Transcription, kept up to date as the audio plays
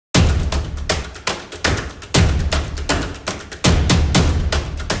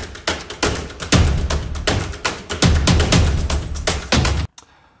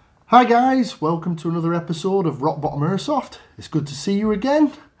Hi guys, welcome to another episode of Rock Bottom Airsoft. It's good to see you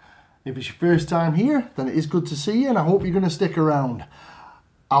again. If it's your first time here, then it is good to see you and I hope you're going to stick around.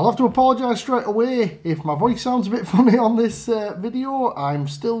 I'll have to apologise straight away if my voice sounds a bit funny on this video. I'm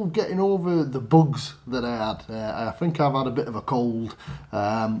still getting over the bugs that I had. I think I've had a bit of a cold.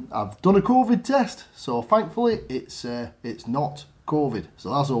 I've done a COVID test, so thankfully it's not COVID,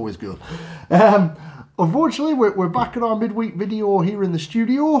 so that's always good. Unfortunately, we're back in our midweek video here in the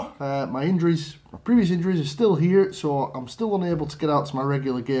studio. My previous injuries are still here, so I'm still unable to get out to my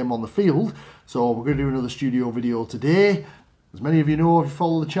regular game on the field. So we're going to do another studio video today. As many of you know, if you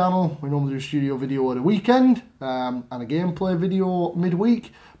follow the channel, we normally do a studio video at a weekend and a gameplay video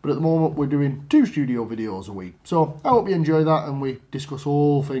midweek. But at the moment, we're doing 2 studio videos a week. So I hope you enjoy that and we discuss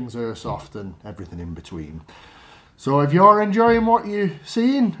all things Airsoft and everything in between. So if you're enjoying what you're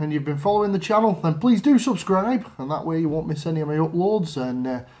seeing and you've been following the channel, then please do subscribe, and that way you won't miss any of my uploads, and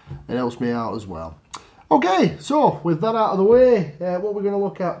it helps me out as well. Okay, so with that out of the way, what we're going to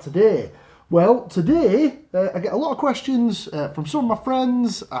look at today. Well, today I get a lot of questions from some of my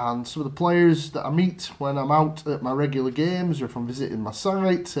friends and some of the players that I meet when I'm out at my regular games or if I'm visiting my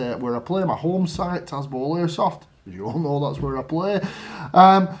site where I play, my home site, Tazball Airsoft. As you all know, that's where I play.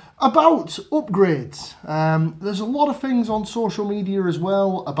 About upgrades. There's a lot of things on social media as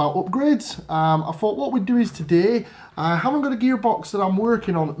well about upgrades. I thought what we'd do is today, I haven't got a gearbox that I'm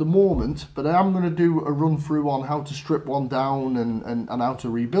working on at the moment, but I am going to do a run through on how to strip one down and how to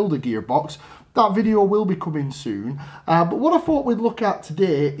rebuild a gearbox. That video will be coming soon. But what I thought we'd look at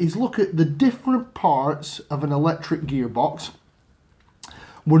today is look at the different parts of an electric gearbox.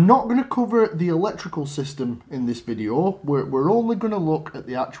 We're not going to cover the electrical system in this video. We're only going to look at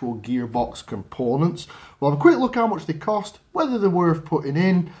the actual gearbox components. We'll have a quick look how much they cost, whether they're worth putting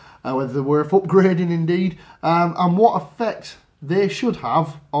in, whether they're worth upgrading indeed, and what effect they should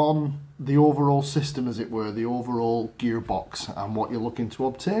have on the overall system, as it were, the overall gearbox, and what you're looking to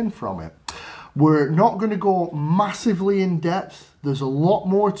obtain from it. We're not going to go massively in depth. There's a lot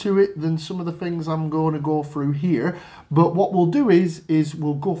more to it than some of the things I'm going to go through here. But what we'll do is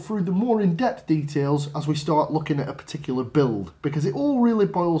we'll go through the more in-depth details as we start looking at a particular build. Because it all really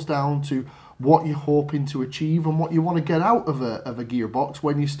boils down to what you're hoping to achieve and what you want to get out of a gearbox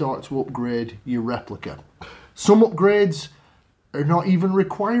when you start to upgrade your replica. Some upgrades are not even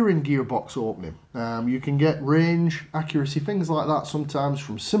requiring gearbox opening. You can get range, accuracy, things like that sometimes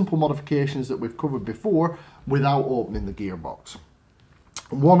from simple modifications that we've covered before without opening the gearbox.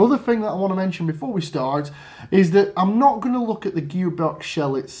 One other thing that I want to mention before we start is that I'm not going to look at the gearbox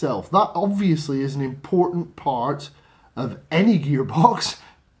shell itself. That obviously is an important part of any gearbox.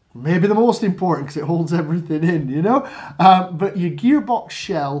 Maybe the most important because it holds everything in, you know? But your gearbox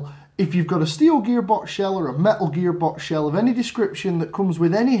shell, if you've got a steel gearbox shell or a metal gearbox shell of any description that comes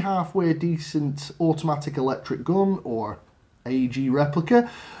with any halfway decent automatic electric gun or AEG replica,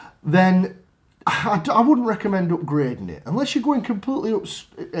 then I wouldn't recommend upgrading it. Unless you're going completely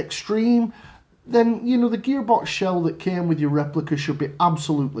extreme, then, you know, the gearbox shell that came with your replica should be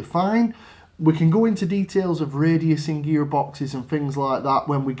absolutely fine. We can go into details of radius in gearboxes and things like that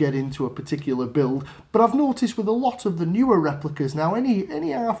when we get into a particular build. But I've noticed with a lot of the newer replicas now,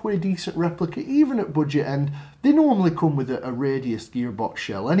 any halfway decent replica, even at budget end, they normally come with a radius gearbox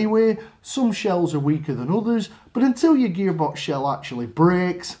shell anyway. Some shells are weaker than others, but until your gearbox shell actually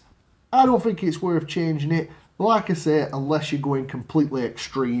breaks, I don't think it's worth changing it. Like I say, unless you're going completely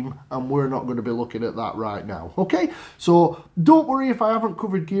extreme, and we're not going to be looking at that right now. Okay, so don't worry if I haven't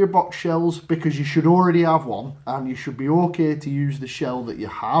covered gearbox shells, because you should already have one, and you should be okay to use the shell that you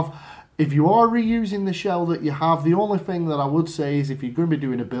have. If you are reusing the shell that you have, the only thing that I would say is if you're going to be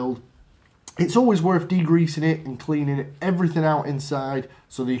doing a build, it's always worth degreasing it and cleaning everything out inside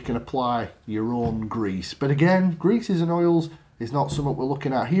so that you can apply your own grease. But again, greases and oils is not something we're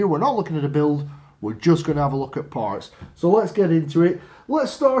looking at here. We're not looking at a build. We're just going to have a look at parts. So let's get into it.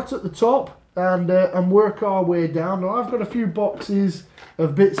 Let's start at the top and work our way down. Now I've got a few boxes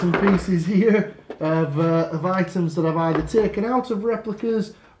of bits and pieces here of items that I've either taken out of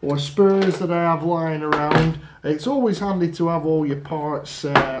replicas or spurs that I have lying around. It's always handy to have all your parts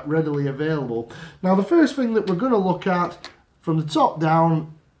readily available. Now the first thing that we're going to look at from the top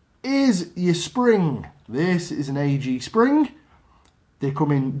down is your spring. This is an AEG spring. They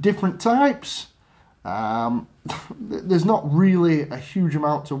come in different types. There's not really a huge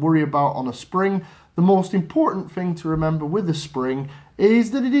amount to worry about on a spring. The most important thing to remember with a spring is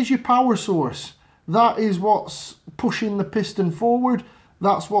that it is your power source. That is what's pushing the piston forward.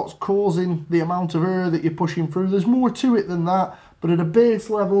 That's what's causing the amount of air that you're pushing through. There's more to it than that, but at a base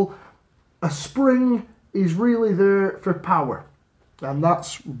level, a spring is really there for power. And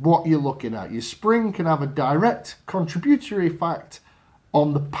that's what you're looking at. Your spring can have a direct contributory effect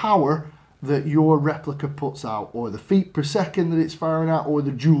on the power that your replica puts out, or the feet per second that it's firing out, or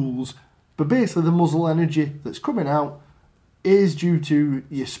the joules. But basically the muzzle energy that's coming out is due to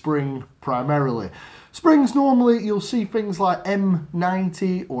your spring primarily. Springs, normally you'll see things like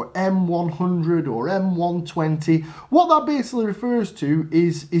M90 or M100 or M120. What that basically refers to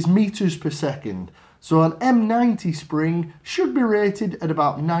is meters per second. So an M90 spring should be rated at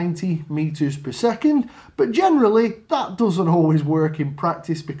about 90 meters per second, but generally that doesn't always work in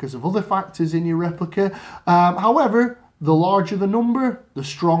practice because of other factors in your replica. However, the larger the number, the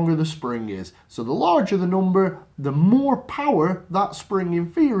stronger the spring is. So the larger the number, the more power that spring in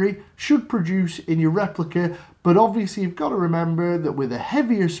theory should produce in your replica. But obviously you've got to remember that with a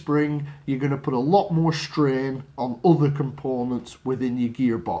heavier spring, you're going to put a lot more strain on other components within your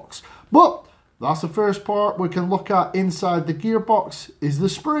gearbox. But that's the first part we can look at inside the gearbox, is the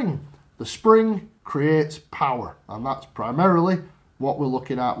spring. The spring creates power, and that's primarily what we're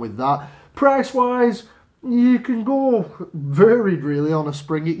looking at with that. Price-wise, you can go varied really on a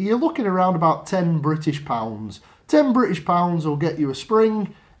spring. You're looking around about 10 British pounds. 10 British pounds will get you a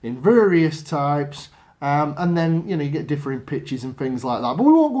spring in various types, and then you get different pitches and things like that. But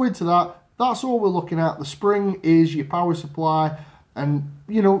we won't go into that. That's all we're looking at. The spring is your power supply. And,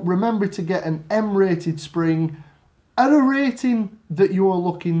 remember to get an M-rated spring at a rating that you're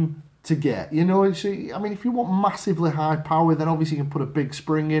looking to get. So, if you want massively high power, then obviously you can put a big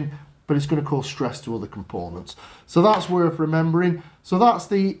spring in, but it's going to cause stress to other components. So that's worth remembering. So that's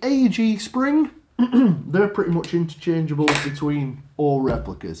the AEG spring. They're pretty much interchangeable between all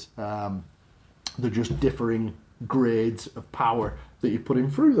replicas. They're just differing grades of power that you're putting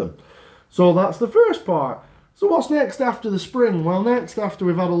through them. So that's the first part. So what's next after the spring? Well, next, after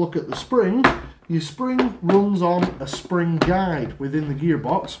we've had a look at the spring, your spring runs on a spring guide within the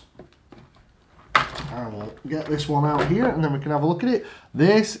gearbox. And we'll get this one out here and then we can have a look at it.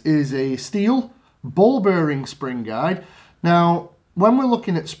 This is a steel ball bearing spring guide. Now, when we're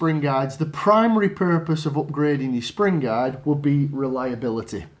looking at spring guides, the primary purpose of upgrading your spring guide would be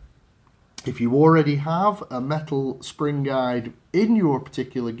reliability. If you already have a metal spring guide in your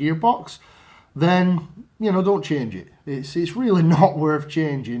particular gearbox, then don't change it. It's really not worth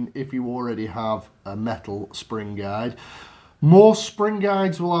changing if you already have a metal spring guide. Most spring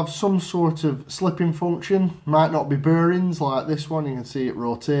guides will have some sort of slipping function. Might not be bearings like this one. You can see it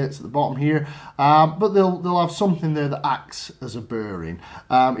rotates at the bottom here, but they'll have something there that acts as a bearing.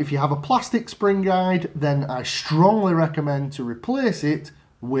 If you have a plastic spring guide, then I strongly recommend to replace it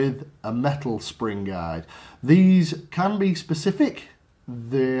with a metal spring guide. These can be specific.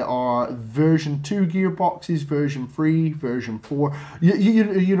 There are version 2 gearboxes, version 3, version 4.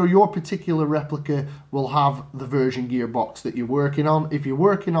 Your particular replica will have the version gearbox that you're working on. If you're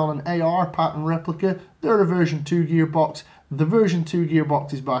working on an AR pattern replica, they're a version 2 gearbox. The version 2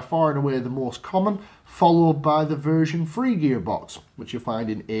 gearbox is by far and away the most common, followed by the version 3 gearbox, which you'll find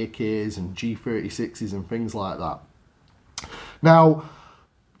in AKs and G36s and things like that. Now,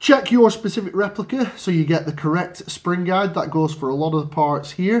 check your specific replica so you get the correct spring guide. That goes for a lot of the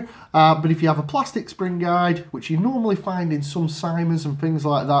parts here. But if you have a plastic spring guide, which you normally find in some Simons and things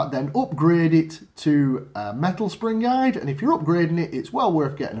like that, then upgrade it to a metal spring guide. And if you're upgrading it, it's well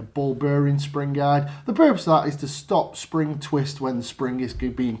worth getting a ball bearing spring guide. The purpose of that is to stop spring twist when the spring is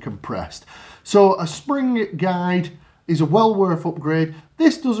being compressed. So a spring guide is a well worth upgrade.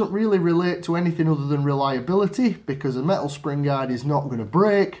 This doesn't really relate to anything other than reliability, because a metal spring guide is not going to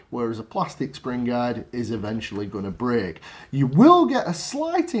break, whereas a plastic spring guide is eventually going to break. You will get a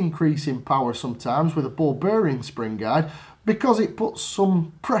slight increase in power sometimes with a ball bearing spring guide because it puts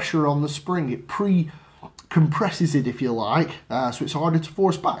some pressure on the spring. It pre-compresses it, if you like, so it's harder to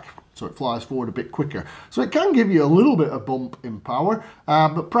force back. So it flies forward a bit quicker. So it can give you a little bit of bump in power,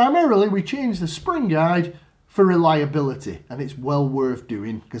 but primarily we change the spring guide for reliability, and it's well worth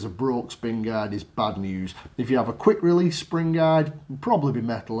doing because a broke spring guide is bad news. If you have a quick release spring guide, it'll probably be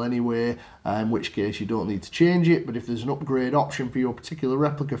metal anyway, in which case you don't need to change it. But if there's an upgrade option for your particular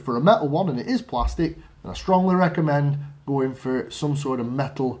replica for a metal one and it is plastic, then I strongly recommend going for some sort of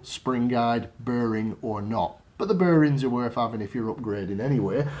metal spring guide, bearing or not. But the bearings are worth having if you're upgrading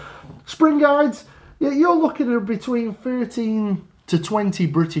anyway. Spring guides, yeah, you're looking at between 13 to 20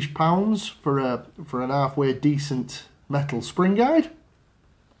 British pounds for an halfway decent metal spring guide.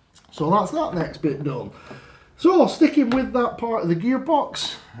 So that's that next bit done. So sticking with that part of the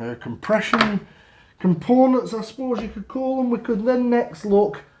gearbox, compression components, I suppose you could call them, we could then next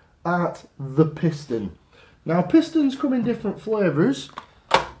look at the piston. Now pistons come in different flavours.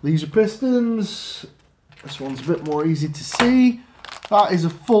 These are pistons. This one's a bit more easy to see. That is a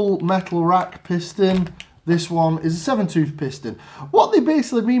full metal rack piston. This one is a 7-tooth piston. What they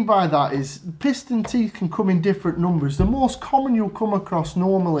basically mean by that is piston teeth can come in different numbers. The most common you'll come across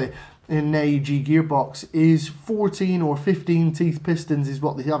normally in an AEG gearbox is 14 or 15 teeth pistons is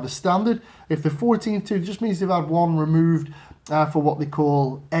what they have as standard. If they're 14 tooth, it just means they've had one removed for what they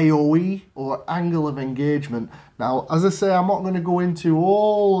call AOE, or angle of engagement. Now, as I say, I'm not going to go into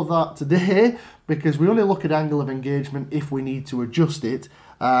all of that today because we only look at angle of engagement if we need to adjust it.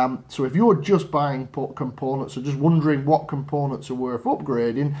 So if you're just buying components or just wondering what components are worth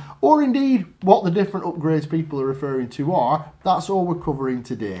upgrading, or indeed what the different upgrades people are referring to are, that's all we're covering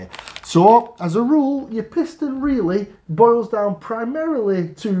today. So as a rule, your piston really boils down primarily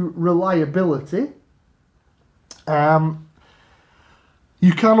to reliability.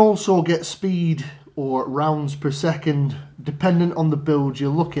 You can also get speed or rounds per second dependent on the build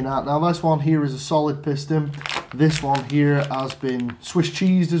you're looking at. Now this one here is a solid piston. This one here has been Swiss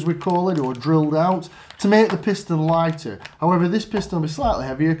cheesed, as we call it, or drilled out to make the piston lighter. However, this piston will be slightly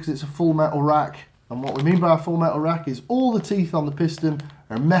heavier because it's a full metal rack. And what we mean by a full metal rack is all the teeth on the piston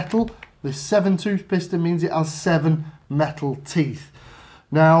are metal. This 7-tooth piston means it has 7 metal teeth.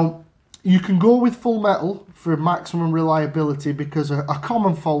 Now, you can go with full metal for maximum reliability because a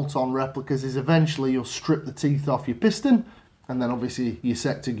common fault on replicas is eventually you'll strip the teeth off your piston, and then obviously your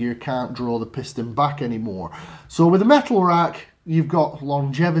sector gear can't draw the piston back anymore. So with a metal rack, you've got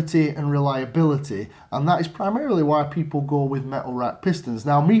longevity and reliability, and that is primarily why people go with metal rack pistons.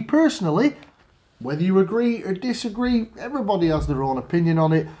 Now, me personally, whether you agree or disagree, everybody has their own opinion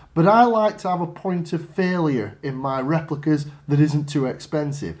on it, but I like to have a point of failure in my replicas that isn't too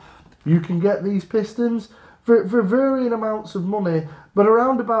expensive. You can get these pistons for varying amounts of money, but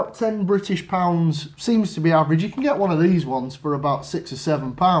around about £10 British seems to be average. You can get one of these ones for about £6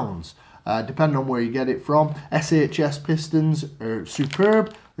 or £7, depending on where you get it from. SHS pistons are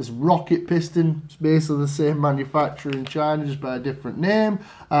superb. This rocket piston, it's basically the same manufacturer in China, just by a different name,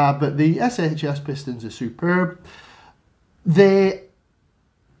 but the SHS pistons are superb. They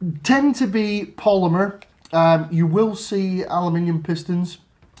tend to be polymer. You will see aluminium pistons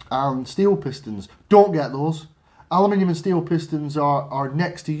and steel pistons. Don't get those. Aluminium and steel pistons are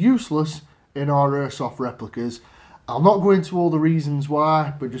next to useless in our Airsoft replicas. I'll not go into all the reasons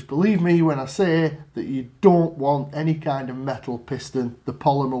why, but just believe me when I say that you don't want any kind of metal piston. The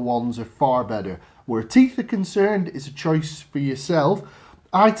polymer ones are far better. Where teeth are concerned, it's a choice for yourself.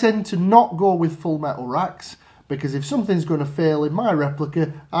 I tend to not go with full metal racks because if something's going to fail in my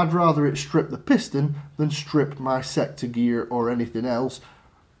replica, I'd rather it strip the piston than strip my sector gear or anything else.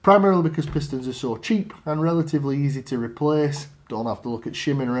 Primarily because pistons are so cheap and relatively easy to replace. Don't have to look at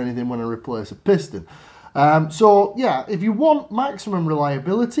shimming or anything when I replace a piston. So yeah, if you want maximum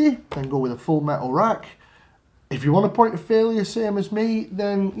reliability, then go with a full metal rack. If you want a point of failure, same as me,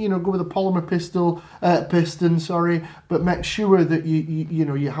 then go with a polymer piston, but make sure that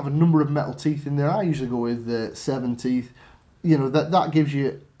you have a number of metal teeth in there. I usually go with 7 teeth. That gives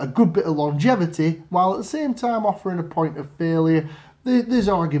you a good bit of longevity while at the same time offering a point of failure. There's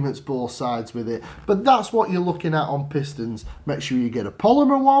arguments both sides with it, but that's what you're looking at on pistons. Make sure you get a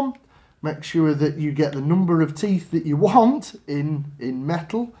polymer one. Make sure that you get the number of teeth that you want in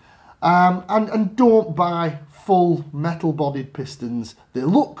metal, and don't buy full metal bodied pistons. They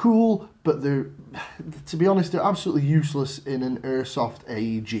look cool, but to be honest, they're absolutely useless in an Airsoft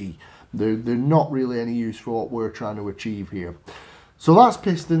AEG. They're not really any use for what we're trying to achieve here. So that's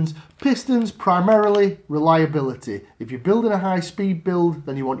pistons. Pistons, primarily reliability. If you're building a high-speed build,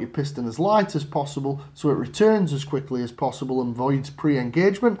 then you want your piston as light as possible so it returns as quickly as possible and avoids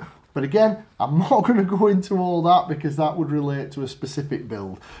pre-engagement. But again, I'm not going to go into all that because that would relate to a specific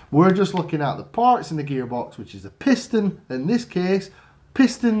build. We're just looking at the parts in the gearbox, which is the piston. In this case,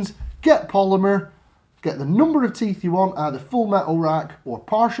 pistons, get polymer, get the number of teeth you want, either full metal rack or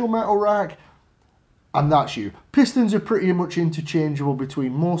partial metal rack, and that's you. Pistons are pretty much interchangeable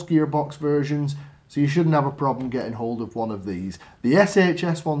between most gearbox versions, so you shouldn't have a problem getting hold of one of these. The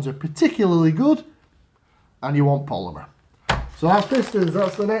SHS ones are particularly good, and you want polymer. So our pistons,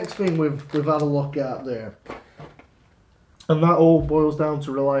 that's the next thing we've had a look at there. And that all boils down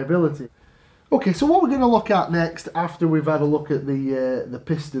to reliability. Okay, so what we're going to look at next after we've had a look at the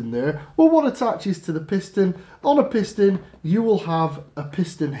piston there, well, what attaches to the piston? On a piston, you will have a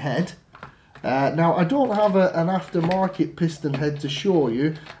piston head. Now, I don't have an aftermarket piston head to show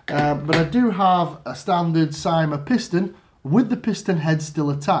you, but I do have a standard Cyma piston with the piston head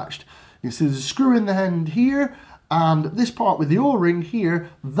still attached. You see there's a screw in the end here, and this part with the O-ring here,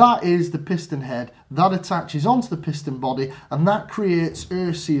 that is the piston head. That attaches onto the piston body, and that creates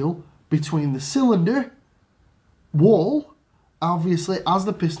air seal between the cylinder wall obviously as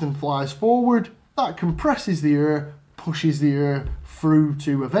the piston flies forward, that compresses the air, pushes the air through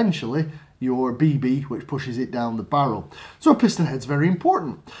to eventually your BB, which pushes it down the barrel. So a piston head's very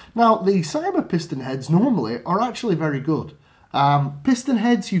important. Now the cyber piston heads normally are actually very good. Piston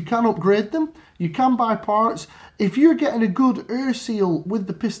heads, you can upgrade them, you can buy parts. If you're getting a good air seal with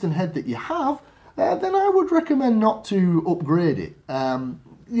the piston head that you have, then I would recommend not to upgrade it.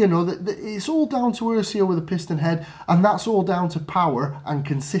 You know, it's all down to air seal with a piston head, and that's all down to power and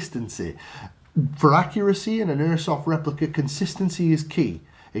consistency. For accuracy in an Airsoft replica, consistency is key.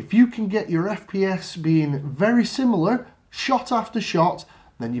 If you can get your FPS being very similar, shot after shot,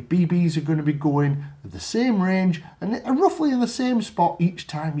 then your BBs are going to be going at the same range and roughly in the same spot each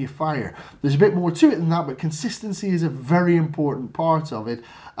time you fire. There's a bit more to it than that, but consistency is a very important part of it.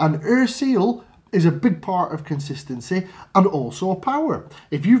 And air seal is a big part of consistency and also power.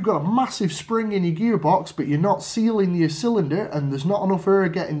 If you've got a massive spring in your gearbox, but you're not sealing your cylinder and there's not enough air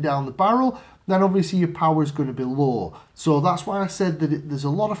getting down the barrel, then obviously your power is going to be low. So that's why I said that there's a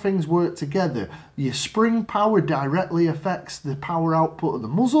lot of things work together. Your spring power directly affects the power output of the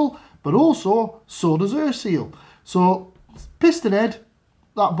muzzle, but also so does air seal. So piston head,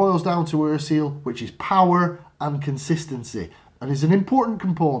 that boils down to air seal, which is power and consistency, and is an important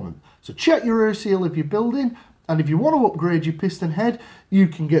component. So check your air seal if you're building, and if you want to upgrade your piston head, you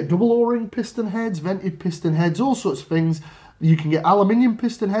can get double O-ring piston heads, vented piston heads, all sorts of things. You can get aluminium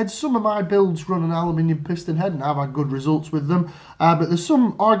piston heads. Some of my builds run an aluminium piston head and I've had good results with them. But there's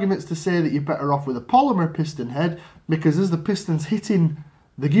some arguments to say that you're better off with a polymer piston head, because as the piston's hitting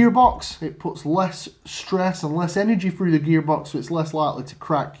the gearbox, it puts less stress and less energy through the gearbox, so it's less likely to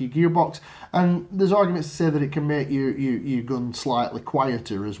crack your gearbox. And there's arguments to say that it can make your gun slightly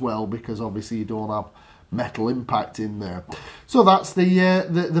quieter as well, because obviously you don't have metal impact in there. So that's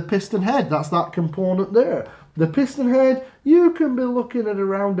the piston head. That's that component there. The piston head, you can be looking at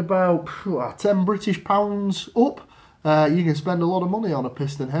around about 10 British pounds up. You can spend a lot of money on a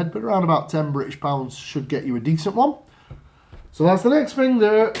piston head, but around about 10 British pounds should get you a decent one. So that's the next thing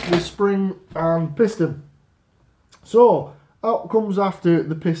there, the spring and piston. So out comes after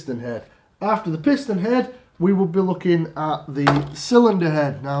the piston head. After the piston head, we will be looking at the cylinder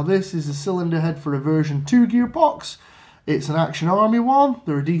head. Now this is a cylinder head for a version 2 gearbox. It's an Action Army one.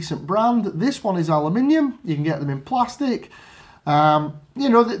 They're a decent brand. This one is aluminium. You can get them in plastic. You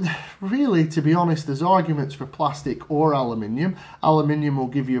know, really, to be honest, there's arguments for plastic or aluminium. Aluminium will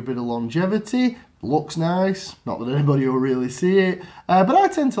give you a bit of longevity. Looks nice. Not that anybody will really see it. But I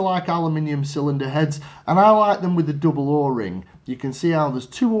tend to like aluminium cylinder heads, and I like them with the double O-ring. You can see how there's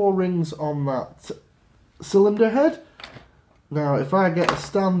 2 O-rings on that cylinder head. Now, if I get a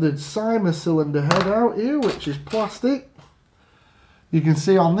standard Cymer cylinder head out here, which is plastic, you can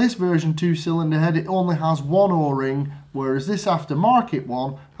see on this version 2 cylinder head it only has 1 O-ring, whereas this aftermarket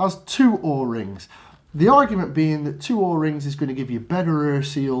one has 2 O-rings. The argument being that 2 O-rings is going to give you better air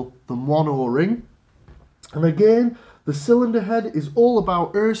seal than 1 O-ring. And again, the cylinder head is all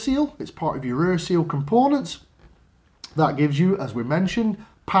about air seal. It's part of your air seal components. That gives you, as we mentioned,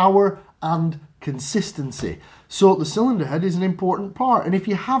 power and consistency. So the cylinder head is an important part. And if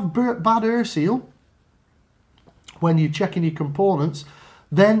you have bad air seal when you're checking your components,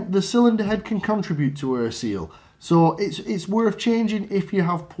 then the cylinder head can contribute to air seal. So it's worth changing if you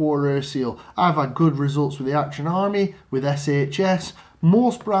have poor air seal. I've had good results with the Action Army, with SHS.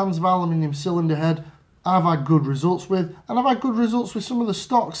 Most brands of aluminium cylinder head I've had good results with, and I've had good results with some of the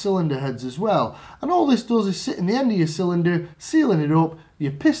stock cylinder heads as well. And all this does is sit in the end of your cylinder, sealing it up.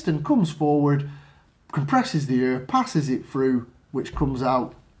 Your piston comes forward, compresses the air, passes it through, which comes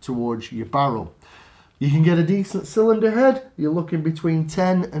out towards your barrel. You can get a decent cylinder head. You're looking between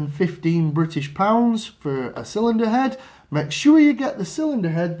 10 and 15 British pounds for a cylinder head. Make sure you get the cylinder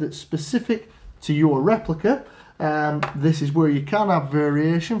head that's specific to your replica. This is where you can have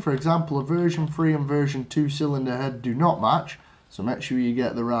variation. For example, a version 3 and version 2 cylinder head do not match. So make sure you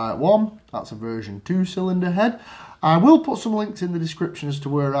get the right one. That's a version 2 cylinder head. I will put some links in the description as to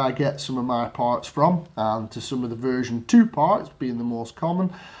where I get some of my parts from, and to some of the version 2 parts being the most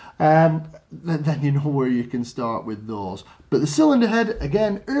common. Then you know where you can start with those. But the cylinder head,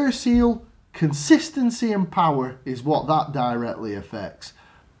 again, air seal, consistency and power is what that directly affects.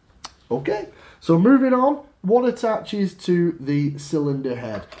 Okay, so moving on, what attaches to the cylinder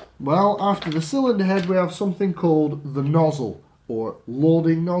head? Well, after the cylinder head we have something called the nozzle, or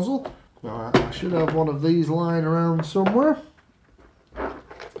loading nozzle. Now, I should have one of these lying around somewhere.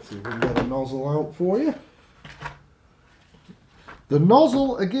 Let's see if we can get a nozzle out for you. The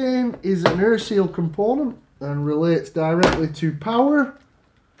nozzle, again, is an air seal component and relates directly to power.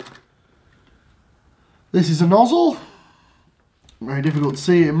 This is a nozzle. very difficult to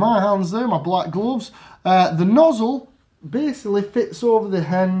see it in my hands there, my black gloves. The nozzle basically fits over the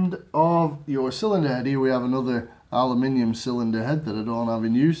end of your cylinder head. Here we have another aluminium cylinder head that I don't have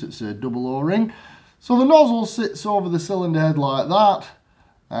in use. It's a double O-ring. So the nozzle sits over the cylinder head like that,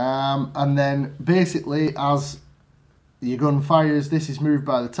 and then basically as your gun fires, this is moved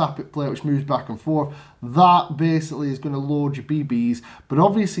by the tappet plate, which moves back and forth. That basically is going to load your BBs, but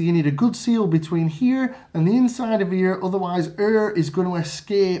obviously you need a good seal between here and the inside of here, otherwise air is going to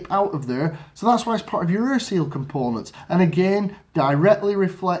escape out of there. So that's why it's part of your air seal components, and again directly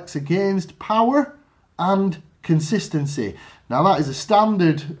reflects against power and consistency. Now that is a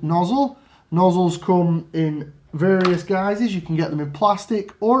standard nozzle. Nozzles come in various guises. You can get them in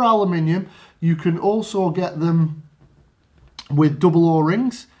plastic or aluminium. You can also get them with double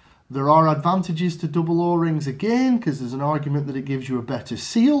O-rings. There are advantages to double O-rings again, because there's an argument that it gives you a better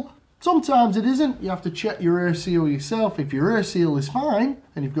seal. Sometimes it isn't. You have to check your air seal yourself. If your air seal is fine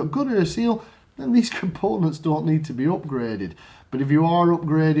and you've got good air seal, then these components don't need to be upgraded. But if you are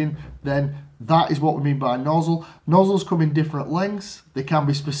upgrading, then that is what we mean by nozzle. Nozzles come in different lengths. They can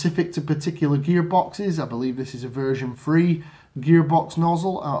be specific to particular gearboxes. I believe this is a version 3 gearbox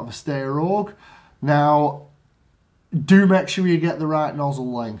nozzle out of a Steyr AEG. Now, do make sure you get the right nozzle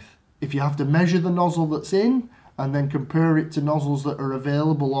length. If you have to measure the nozzle that's in and then compare it to nozzles that are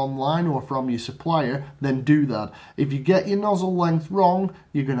available online or from your supplier, then do that. If you get your nozzle length wrong,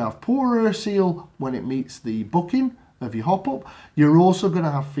 you're going to have poor air seal when it meets the bucking of your hop up. You're also going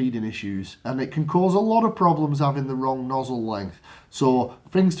to have feeding issues, and it can cause a lot of problems having the wrong nozzle length. So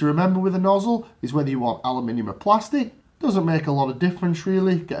things to remember with a nozzle is whether you want aluminium or plastic. Doesn't make a lot of difference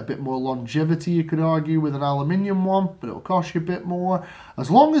really. Get a bit more longevity, you could argue, with an aluminium one, but it'll cost you a bit more. As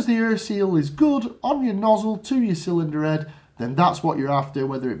long as the air seal is good on your nozzle to your cylinder head, then that's what you're after,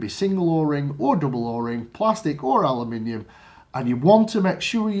 whether it be single O-ring or double O-ring, plastic or aluminium. And you want to make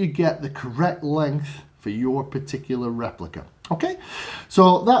sure you get the correct length for your particular replica. Okay,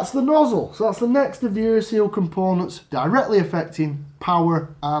 so that's the nozzle. So that's the next of the air seal components directly affecting power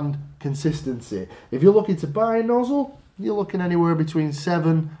and consistency. If you're looking to buy a nozzle, you're looking anywhere between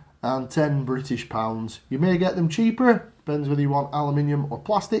 7 and 10 British pounds. You may get them cheaper, depends whether you want aluminium or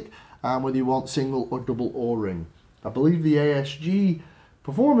plastic, and whether you want single or double O-ring. I believe the AEG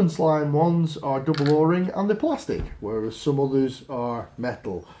performance line ones are double O-ring and they're plastic, whereas some others are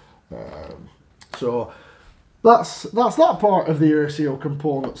metal. So that's that part of the air seal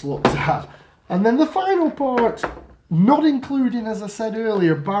components looked at. And then the final part, not including, as I said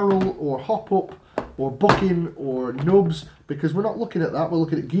earlier, barrel or hop up or bucking or nubs, because we're not looking at that, we're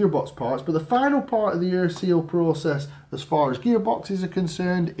looking at gearbox parts. But the final part of the air seal process as far as gearboxes are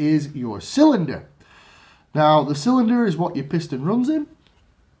concerned is your cylinder. Now the cylinder is what your piston runs in.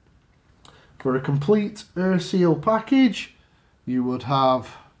 For a complete air seal package, you would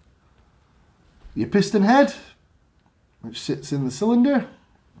have your piston head, which sits in the cylinder.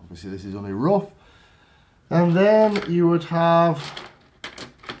 Obviously this is only rough. And then you would have,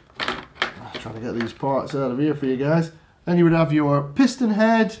 trying to get these parts out of here for you guys. Then you would have your piston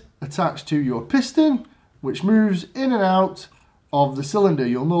head attached to your piston, which moves in and out of the cylinder.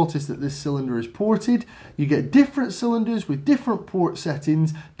 You'll notice that this cylinder is ported. You get different cylinders with different port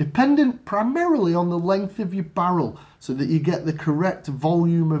settings, dependent primarily on the length of your barrel, so that you get the correct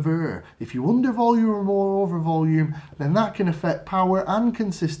volume of air. If you under volume or more over volume, then that can affect power and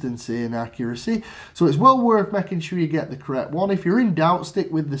consistency and accuracy. So it's well worth making sure you get the correct one. If you're in doubt,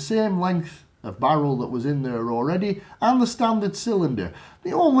 stick with the same length of barrel that was in there already and the standard cylinder.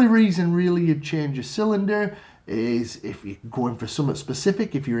 The only reason really you'd change a cylinder is if you're going for something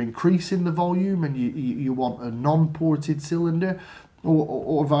specific, if you're increasing the volume and you want a non-ported cylinder,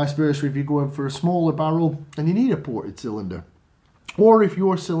 or vice versa if you're going for a smaller barrel and you need a ported cylinder. Or if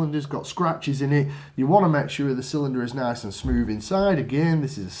your cylinder's got scratches in it, you want to make sure the cylinder is nice and smooth inside. Again,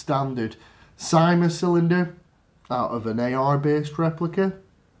 this is a standard Cyma cylinder out of an AR based replica.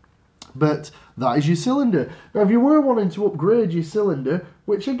 But that is your cylinder. Now if you were wanting to upgrade your cylinder,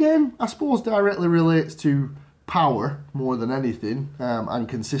 which again I suppose directly relates to power more than anything, and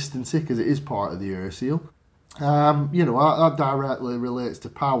consistency, because it is part of the air seal, you know, that directly relates to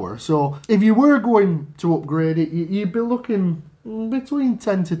power. So if you were going to upgrade it, you'd be looking between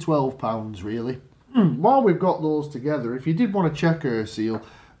 10 to 12 pounds really. While we've got those together, if you did want to check air seal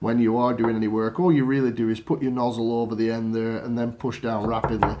when you are doing any work, all you really do is put your nozzle over the end there and then push down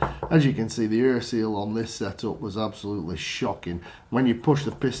rapidly. As you can see, the air seal on this setup was absolutely shocking. When you push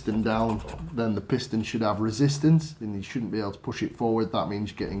the piston down, then the piston should have resistance and you shouldn't be able to push it forward. That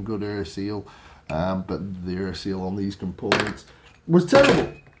means you're getting good air seal. But the air seal on these components was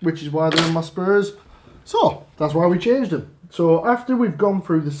terrible, which is why they're in my Spurs. So that's why we changed them. So after we've gone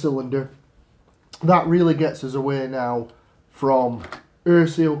through the cylinder, that really gets us away now from air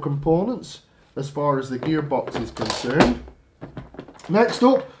seal components as far as the gearbox is concerned. Next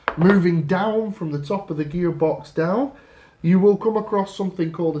up, moving down from the top of the gearbox down, you will come across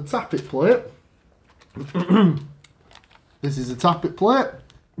something called a tappet plate. This is a tappet plate.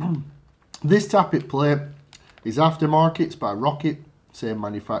 This tappet plate is aftermarket, it's by Rocket, same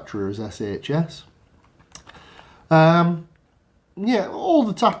manufacturer as SHS. Yeah, all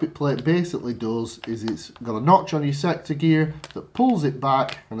the tappet plate basically does is it's got a notch on your sector gear that pulls it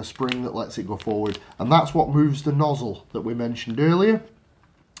back and a spring that lets it go forward, and that's what moves the nozzle that we mentioned earlier.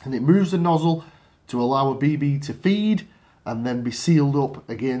 And it moves the nozzle to allow a BB to feed and then be sealed up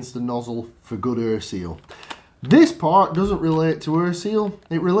against the nozzle for good air seal. This part doesn't relate to air seal,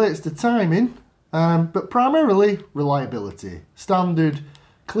 it relates to timing, but primarily reliability. Standard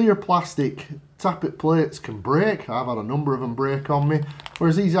clear plastic tappet plates can break. I've had a number of them break on me,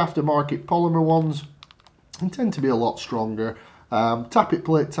 whereas these aftermarket polymer ones tend to be a lot stronger. Tappet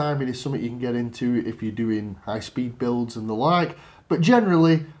plate timing is something you can get into if you're doing high speed builds and the like, but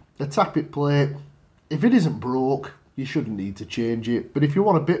generally a tappet plate, if it isn't broke, you shouldn't need to change it. But if you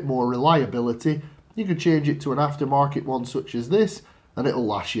want a bit more reliability, you can change it to an aftermarket one such as this and it'll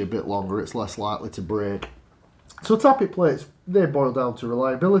last you a bit longer, it's less likely to break. So tappet plates, they boil down to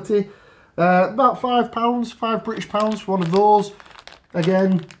reliability. About £5, £5 for one of those.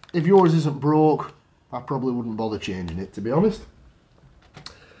 Again, if yours isn't broke, I probably wouldn't bother changing it, to be honest.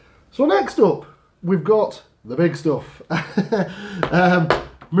 So next up, we've got the big stuff.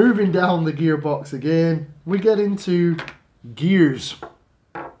 Moving down the gearbox again, we get into gears.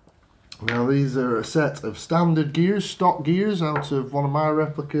 Now these are a set of standard gears, stock gears, out of one of my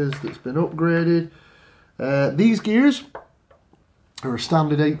replicas that's been upgraded. These gears are a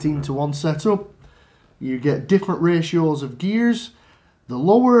standard 18:1 setup. You get different ratios of gears. The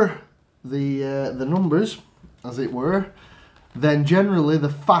lower the numbers, as it were, then generally the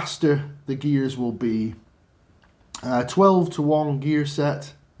faster the gears will be. 12:1 gear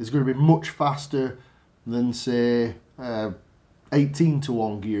set is going to be much faster than, say,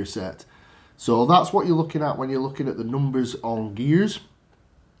 18:1 gear set. So that's what you're looking at when you're looking at the numbers on gears.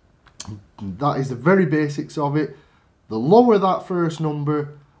 That is the very basics of it. The lower that first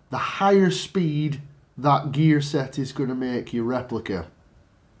number, the higher speed that gear set is going to make your replica.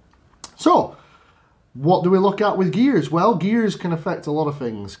 So, what do we look at with gears? Well, gears can affect a lot of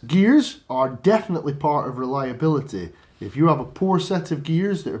things. Gears are definitely part of reliability. If you have a poor set of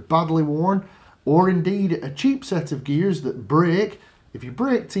gears that are badly worn, or indeed a cheap set of gears that break, if you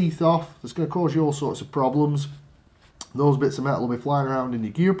break teeth off, that's going to cause you all sorts of problems. Those bits of metal will be flying around in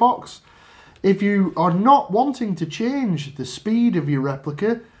your gearbox. If you are not wanting to change the speed of your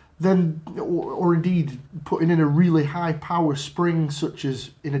replica, then, or indeed putting in a really high power spring such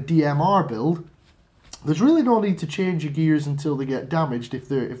as in a DMR build, there's really no need to change your gears until they get damaged if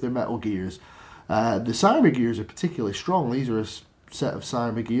they're metal gears. The Cyma gears are particularly strong. These are a set of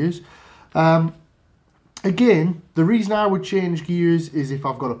Cyma gears. Again, the reason I would change gears is if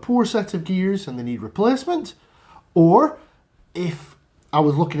I've got a poor set of gears and they need replacement, or if I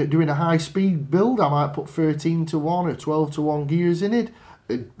was looking at doing a high speed build, I might put 13:1 or 12:1 gears in it.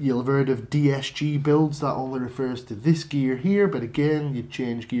 You'll have heard of DSG builds, that only refers to this gear here, but again, you'd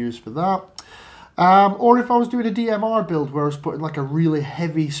change gears for that. Or if I was doing a DMR build where I was putting like a really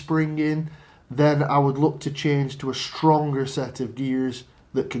heavy spring in, then I would look to change to a stronger set of gears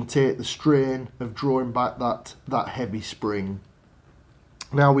that can take the strain of drawing back that heavy spring.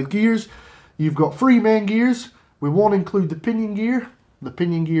 Now with gears, you've got three main gears. We won't include the pinion gear. The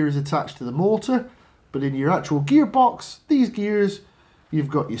pinion gear is attached to the motor, but in your actual gearbox, these gears, you've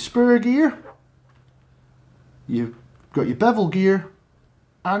got your spur gear, you've got your bevel gear,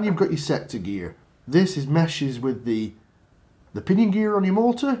 and you've got your sector gear. This is meshes with the pinion gear on your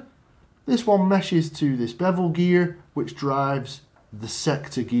motor. This one meshes to this bevel gear, which drives the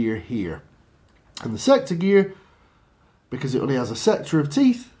sector gear here. And the sector gear, because it only has a sector of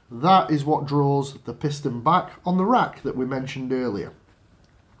teeth, that is what draws the piston back on the rack that we mentioned earlier.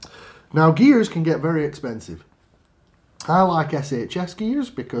 Now gears can get very expensive. I like SHS gears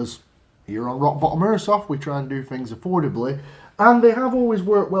because here on Rock Bottom Airsoft we try and do things affordably, and they have always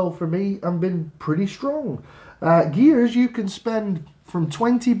worked well for me and been pretty strong. Gears you can spend from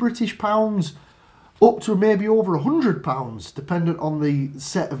 20 British pounds up to maybe over £100, dependent on the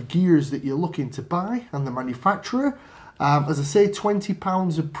set of gears that you're looking to buy and the manufacturer. As I say,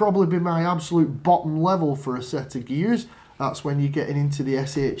 £20 would probably be my absolute bottom level for a set of gears. That's when you're getting into the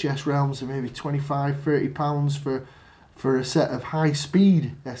SHS realms of maybe £25, £30 for a set of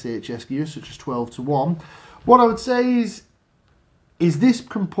high-speed SHS gears, such as 12:1. What I would say is, is this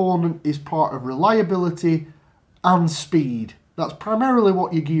component is part of reliability and speed. That's primarily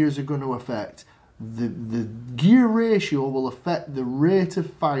what your gears are going to affect. The gear ratio will affect the rate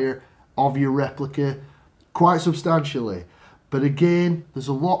of fire of your replica quite substantially. But again, there's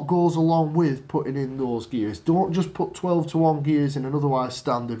a lot goes along with putting in those gears. Don't just put 12:1 gears in an otherwise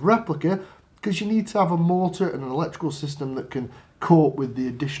standard replica, because you need to have a motor and an electrical system that can cope with the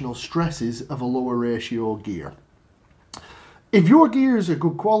additional stresses of a lower ratio gear. If your gears are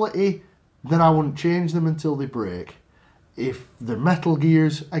good quality, then I wouldn't change them until they break. If they're metal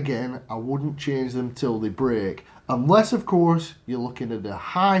gears, again, I wouldn't change them till they break. Unless, of course, you're looking at a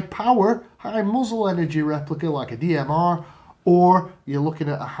high power, high muzzle energy replica like a DMR, or you're looking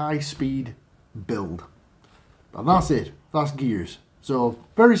at a high speed build. And that's it. That's gears. So,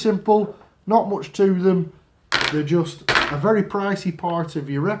 very simple, not much to them. They're just a very pricey part of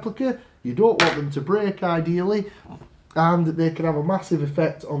your replica. You don't want them to break ideally, and they can have a massive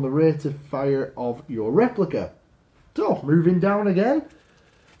effect on the rate of fire of your replica. So, moving down again.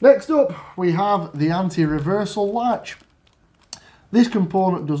 Next up, we have the anti-reversal latch. This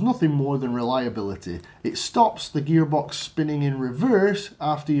component does nothing more than reliability. It stops the gearbox spinning in reverse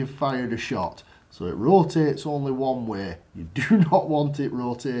after you've fired a shot. So it rotates only one way. You do not want it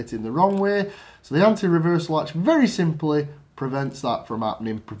rotating the wrong way. So the anti-reversal latch very simply prevents that from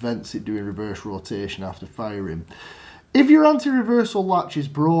happening, prevents it doing reverse rotation after firing. If your anti-reversal latch is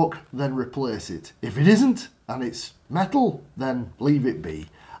broke, then replace it. If it isn't, and it's metal, then leave it be.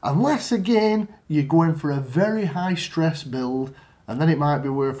 Unless, again, you're going for a very high stress build, and then it might be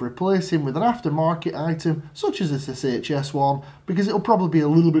worth replacing with an aftermarket item, such as this SHS one, because it'll probably be a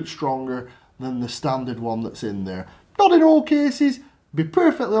little bit stronger than the standard one that's in there. Not in all cases, be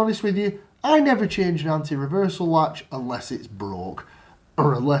perfectly honest with you, I never change an anti-reversal latch unless it's broke,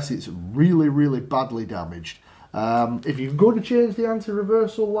 or unless it's really, really badly damaged. If you're going to change the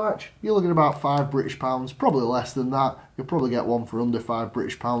anti-reversal latch, you're looking at about £5 British, probably less than that. You'll probably get one for under £5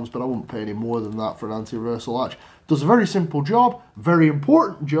 British, but I wouldn't pay any more than that for an anti-reversal latch. Does a very simple job, very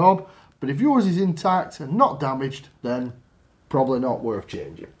important job, but if yours is intact and not damaged, then probably not worth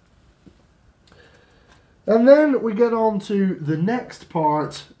changing. And then we get on to the next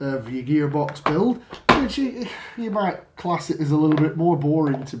part of your gearbox build, which you might class it as a little bit more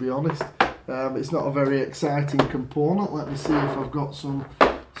boring, to be honest. It's not a very exciting component. Let me see if I've got some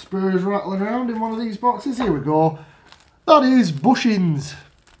spurs rattling around in one of these boxes. Here we go. That is bushings.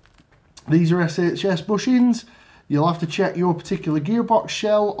 These are SHS bushings. You'll have to check your particular gearbox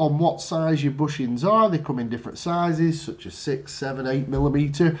shell on what size your bushings are. They come in different sizes, such as 6, 7,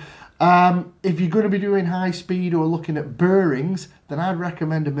 8mm. If you're going to be doing high speed or looking at bearings, then I'd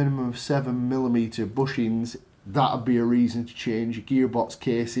recommend a minimum of 7mm bushings. That would be a reason to change your gearbox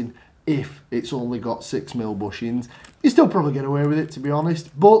casing if it's only got 6mm bushings. You still probably get away with it, to be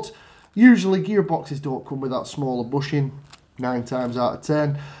honest, but usually gearboxes don't come with that smaller bushing 9 times out of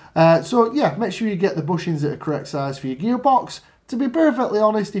 10. So yeah, make sure you get the bushings that are correct size for your gearbox. To be perfectly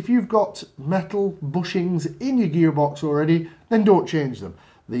honest, if you've got metal bushings in your gearbox already, then don't change them.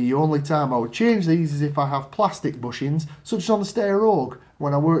 The only time I would change these is if I have plastic bushings, such as on the Steyr Rogue.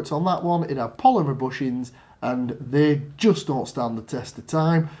 When I worked on that one, it had polymer bushings, and they just don't stand the test of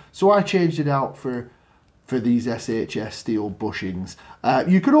time. So I changed it out for these SHS steel bushings.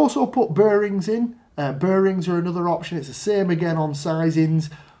 You could also put bearings in. Bearings are another option. It's the same again on sizings.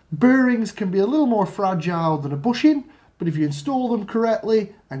 Bearings can be a little more fragile than a bushing, but if you install them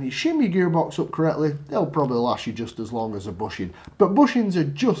correctly and you shim your gearbox up correctly, they'll probably last you just as long as a bushing. But bushings are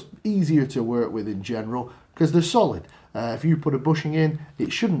just easier to work with in general because they're solid. If you put a bushing in,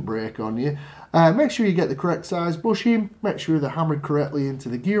 it shouldn't break on you. Make sure you get the correct size bushing, make sure they're hammered correctly into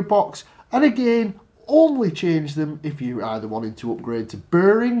the gearbox, and again, only change them if you're either wanting to upgrade to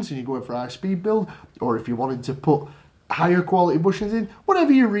bearings and you're going for a high speed build, or if you're wanting to put higher quality bushings in.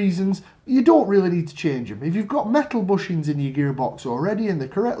 Whatever your reasons, you don't really need to change them. If you've got metal bushings in your gearbox already and they're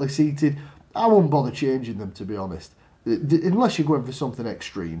correctly seated, I wouldn't bother changing them, to be honest, unless you're going for something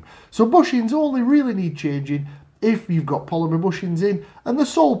extreme. So bushings only really need changing if you've got polymer bushings in, and the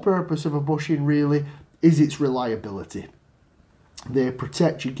sole purpose of a bushing really is its reliability. They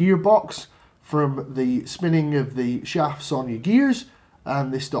protect your gearbox from the spinning of the shafts on your gears,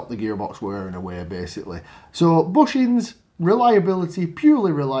 and they stop the gearbox wearing away basically. So bushings, reliability,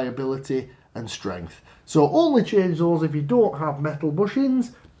 purely reliability and strength. So only change those if you don't have metal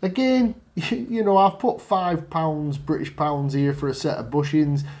bushings. Again, you know, I've put £5 British pounds here for a set of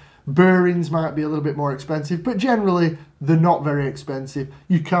bushings. Bearings might be a little bit more expensive, but generally they're not very expensive.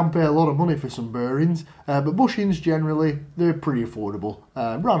 You can pay a lot of money for some bearings, but bushings generally, they're pretty affordable.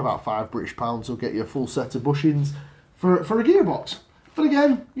 Around about £5 British will get you a full set of bushings for a gearbox. But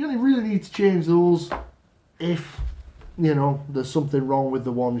again, you only really need to change those if, you know, there's something wrong with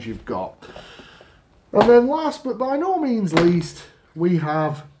the ones you've got. And then last but by no means least, we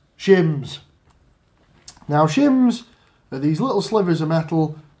have shims. Now shims are these little slivers of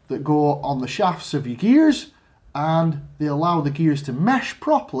metal that go on the shafts of your gears, and they allow the gears to mesh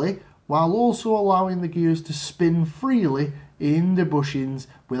properly while also allowing the gears to spin freely in the bushings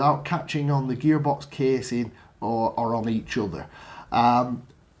without catching on the gearbox casing or on each other.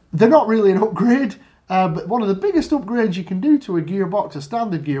 They're not really an upgrade, but one of the biggest upgrades you can do to a gearbox, a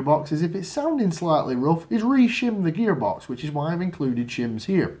standard gearbox, is if it's sounding slightly rough, is re-shim the gearbox, which is why I've included shims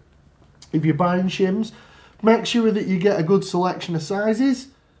here. If you're buying shims, make sure that you get a good selection of sizes.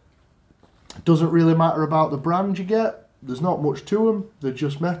 It doesn't really matter about the brand you get. There's not much to them. They're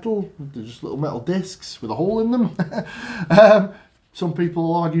just metal. They're just little metal discs with a hole in them. Some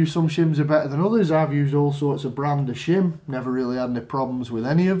people argue some shims are better than others. I've used all sorts of brand of shim. Never really had any problems with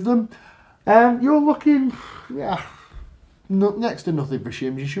any of them. You're looking, yeah, next to nothing for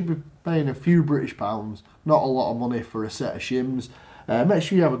shims. You should be paying a few British pounds. Not a lot of money for a set of shims. Make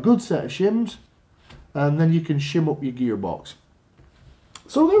sure you have a good set of shims, and then you can shim up your gearbox.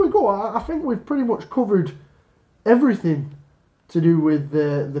 So there we go. I think we've pretty much covered everything to do with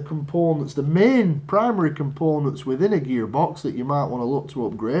the components, the main primary components within a gearbox that you might want to look to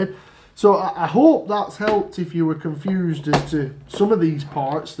upgrade. So I hope that's helped if you were confused as to some of these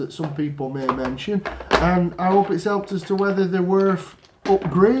parts that some people may mention, and I hope it's helped as to whether they're worth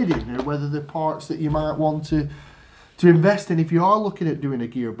upgrading or whether they're parts that you might want to invest in if you are looking at doing a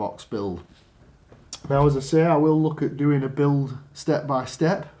gearbox build. Now, as I say, I will look at doing a build step by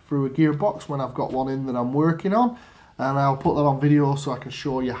step through a gearbox when I've got one in that I'm working on, and I'll put that on video so I can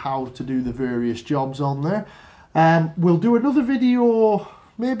show you how to do the various jobs on there. We'll do another video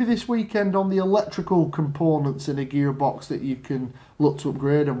maybe this weekend on the electrical components in a gearbox that you can look to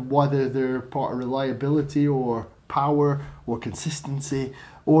upgrade, and whether they're part of reliability or power or consistency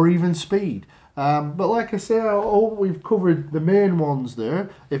or even speed. But like I say, I hope we've covered the main ones there.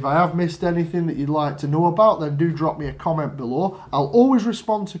 If I have missed anything that you'd like to know about, then do drop me a comment below. I'll always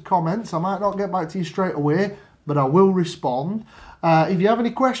respond to comments. I might not get back to you straight away, but I will respond. If you have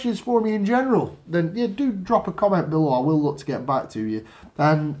any questions for me in general, then yeah, do drop a comment below. I will look to get back to you.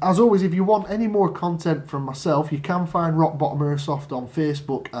 And as always, if you want any more content from myself, you can find Rock Bottom Airsoft on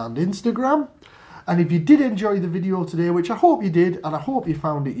Facebook and Instagram. And if you did enjoy the video today, which I hope you did, and I hope you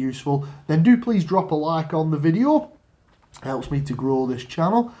found it useful, then do please drop a like on the video. It helps me to grow this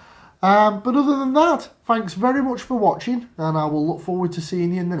channel. But other than that, thanks very much for watching, and I will look forward to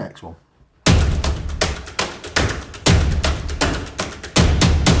seeing you in the next one.